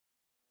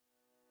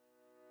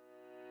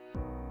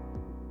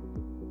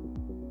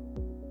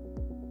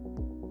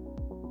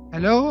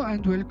Hello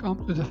and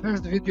welcome to the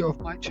first video of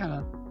my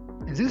channel.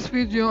 In this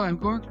video I'm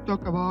going to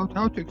talk about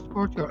how to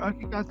export your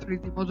ArchiCAD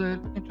 3D model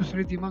into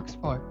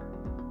 3DsMax file.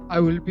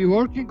 I will be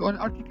working on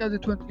ArchiCAD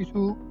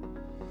 22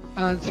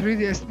 and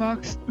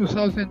 3DsMax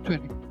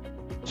 2020.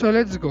 So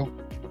let's go.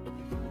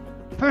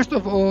 First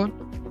of all,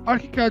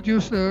 ArchiCAD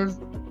users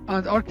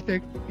and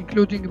architects,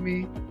 including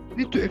me,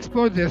 need to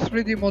export their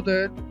 3D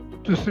model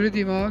to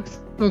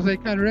 3DsMax so they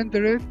can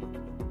render it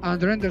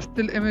and render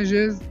still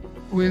images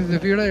with the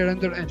V-Ray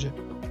render engine.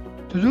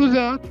 To do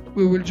that,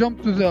 we will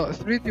jump to the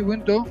 3D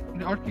window in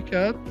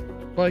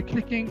ArchiCAD by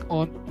clicking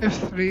on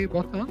F3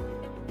 button.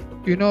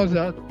 You know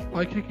that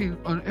by clicking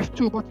on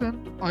F2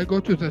 button, I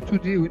go to the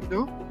 2D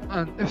window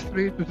and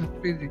F3 to the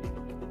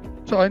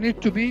 3D. So I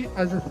need to be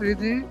as a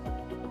 3D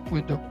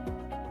window.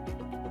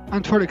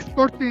 And for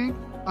exporting,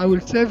 I will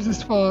save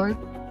this file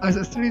as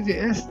a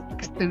 3ds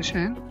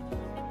extension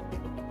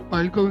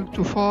while going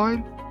to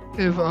File,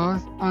 Save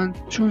As, and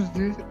choose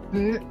the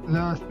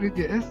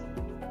 3ds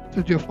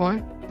studio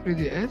file.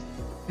 3ds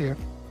here.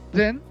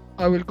 Then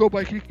I will go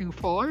by clicking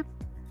File,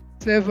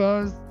 Save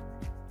As.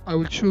 I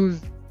will choose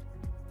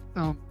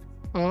some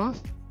path.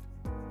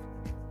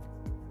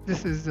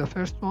 This is the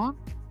first one.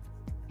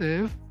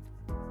 Save.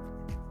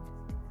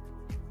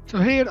 So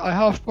here I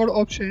have 4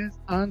 options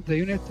and the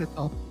unit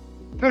setup.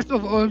 First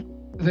of all,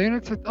 the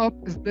unit setup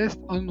is based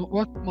on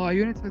what my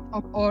unit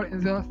setup are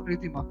in the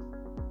 3DsMax.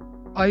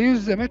 I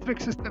use the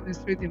metric system in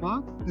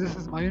 3DsMax. This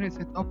is my unit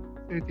setup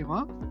in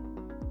 3DsMax.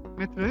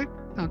 Metric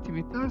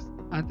centimeters,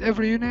 and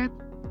every unit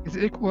is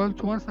equal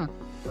to 1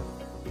 centimeter.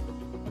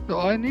 So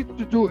I need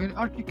to do in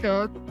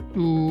ArchiCAD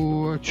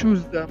to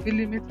choose the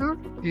millimeter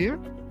here,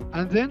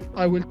 and then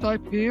I will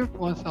type here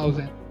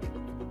 1000.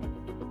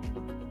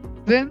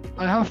 Then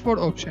I have 4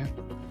 options.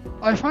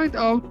 I find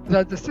out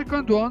that the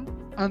second one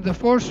and the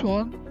fourth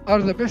one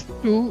are the best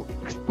to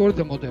export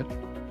the model.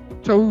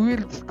 So we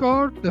will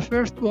discard the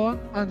first one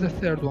and the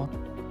third one.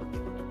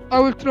 I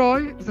will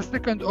try the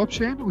second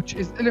option, which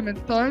is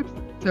element types,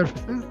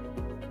 surfaces,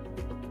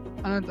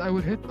 and I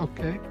will hit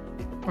OK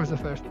for the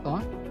first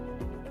time.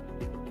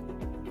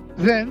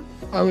 Then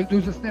I will do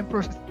the same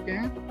process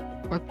again,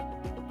 but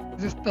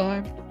this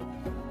time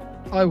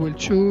I will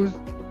choose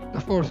the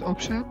fourth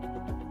option,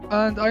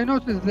 and I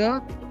notice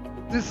that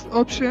this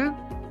option,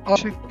 I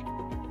check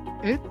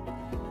it,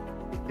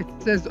 it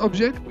says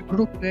object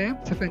group name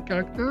 7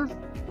 characters.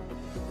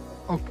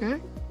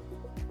 OK,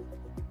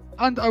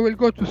 and I will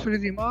go to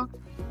 3DsMax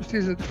to see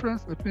the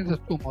difference between the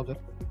two models.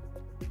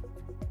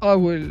 I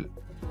will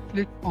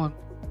click on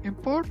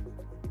import,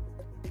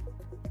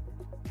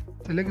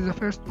 select the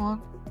first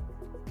one,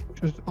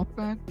 choose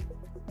open,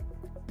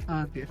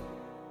 and yes.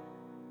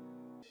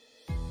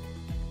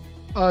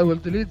 I will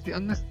delete the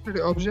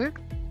unnecessary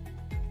object.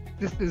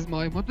 This is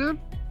my model,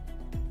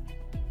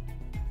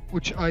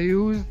 which I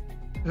use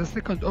the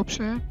second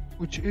option,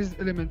 which is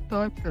element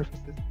type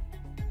surfaces.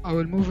 I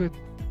will move it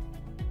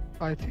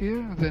right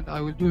here, then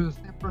I will do the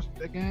same process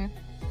again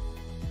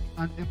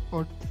and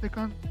import the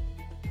second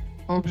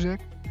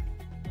object,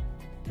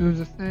 do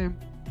the same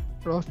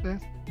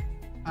process,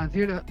 and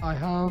here I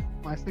have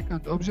my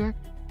second object,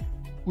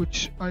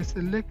 which I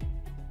select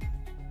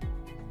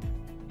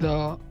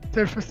the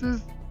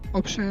surfaces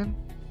option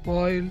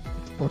while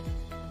exporting.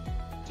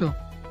 So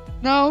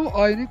now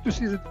I need to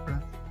see the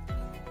difference.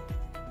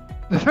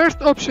 The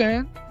first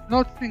option,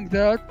 noticing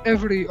that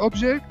every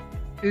object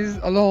is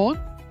alone,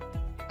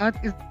 and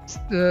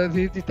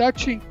the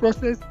detaching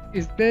process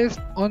is based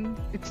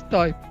on its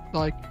type.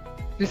 Like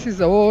this is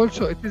a wall,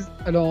 so it is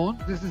alone.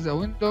 This is a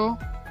window,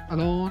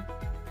 alone.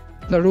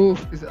 The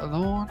roof is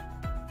alone.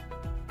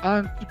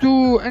 And to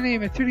do any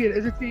material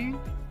editing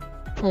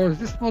for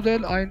this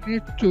model, I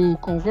need to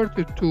convert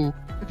it to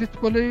edit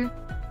poly,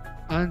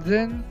 and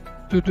then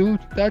to do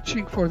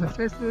detaching for the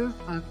faces,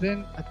 and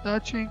then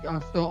attaching,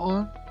 and so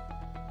on.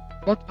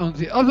 But on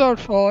the other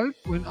file,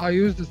 when I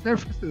use the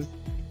surfaces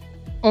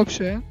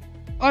option,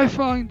 I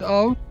find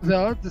out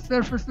that the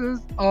surfaces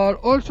are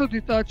also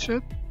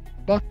detached,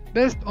 but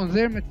based on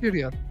their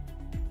material.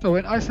 So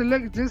when I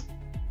select this,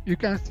 you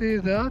can see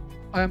that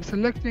I am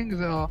selecting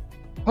the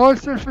whole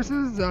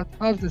surfaces that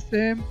have the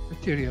same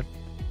material.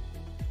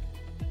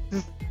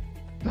 This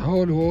the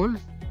whole walls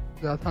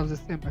that have the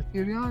same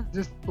material,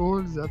 this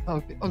walls that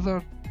have the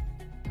other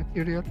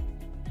material.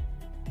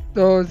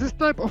 So this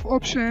type of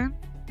option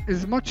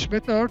is much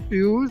better to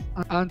use,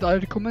 and I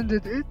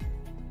recommended it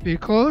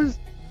because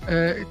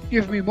it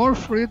gives me more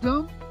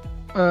freedom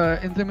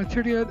in the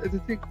material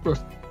editing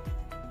process.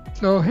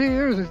 So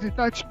here the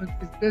detachment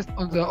is based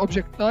on the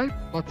object type,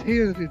 but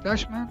here the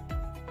detachment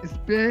is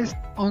based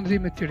on the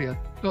material.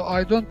 So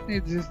I don't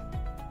need this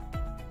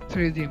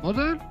 3D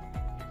model.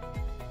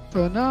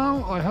 So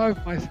now I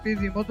have my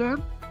 3D model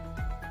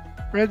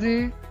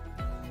ready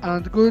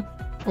and good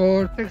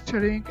for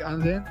texturing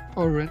and then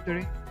for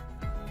rendering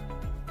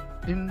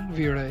in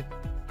V-Ray.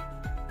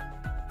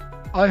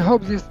 I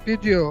hope this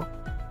video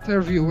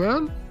served you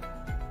well.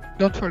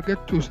 Don't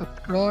forget to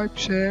subscribe,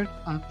 share,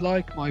 and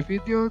like my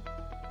videos.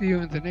 See you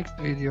in the next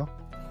video.